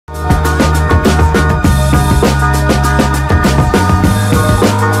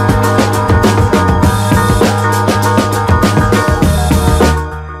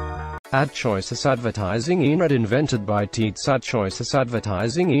AdChoicesADVERTISINGinRead invented by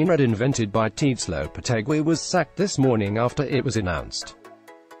TeadsAdChoicesADVERTISINGinRead invented by TeadsLopetegui was sacked this morning after it was announced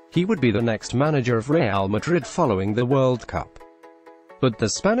he would be the next manager of Real Madrid following the World Cup. But the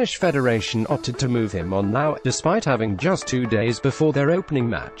Spanish Federation opted to move him on now, despite having just 2 days before their opening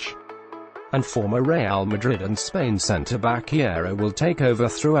match. And former Real Madrid and Spain centre-back Hierro will take over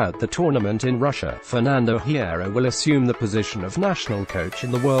throughout the tournament in Russia. Fernando Hierro will assume the position of national coach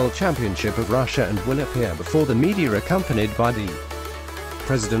in the World Championship of Russia and will appear before the media accompanied by the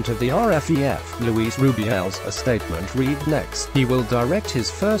president of the RFEF, Luis Rubiales. A statement read next. He will direct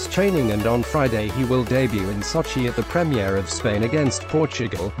his first training and on Friday he will debut in Sochi at the premiere of Spain against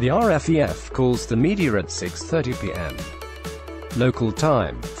Portugal. The RFEF calls the media at 6:30 p.m. Local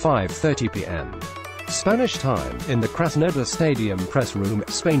time, 5:30 p.m. Spanish time, in the Krasnodar Stadium press room.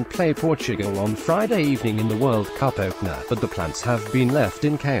 Spain play Portugal on Friday evening in the World Cup opener, but the plans have been left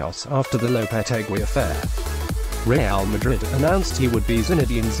in chaos after the Lopetegui affair. Real Madrid announced he would be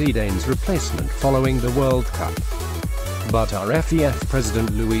Zinedine Zidane's replacement following the World Cup. But RFEF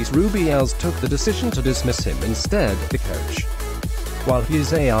President Luis Rubiales took the decision to dismiss him instead. The coach, while he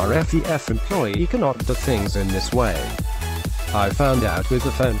is a RFEF employee, cannot do things in this way. I found out with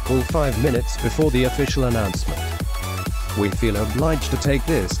a phone call 5 minutes before the official announcement. We feel obliged to take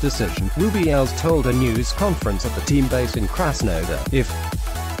this decision, Rubiales told a news conference at the team base in Krasnodar. If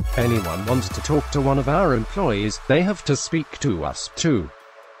anyone wants to talk to one of our employees, they have to speak to us, too.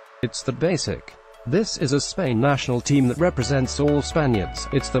 It's the basic. This is a Spain national team that represents all Spaniards.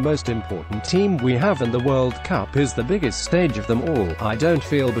 It's the most important team we have and the World Cup is the biggest stage of them all. I don't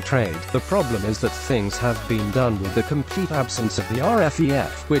feel betrayed. The problem is that things have been done with the complete absence of the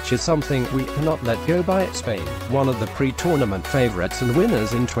RFEF, which is something we cannot let go by. Spain, one of the pre-tournament favorites and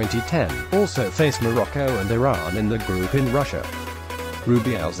winners in 2010, also face Morocco and Iran in the group in Russia.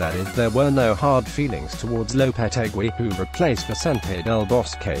 Rubiales added there were no hard feelings towards Lopetegui, who replaced Vicente del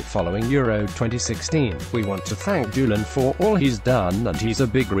Bosque following Euro 2016. We want to thank Julen for all he's done and he's a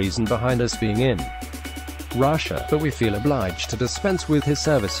big reason behind us being in Russia, but we feel obliged to dispense with his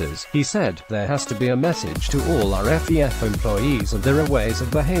services, he said. There has to be a message to all our RFEF employees and there are ways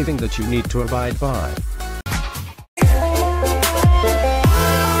of behaving that you need to abide by.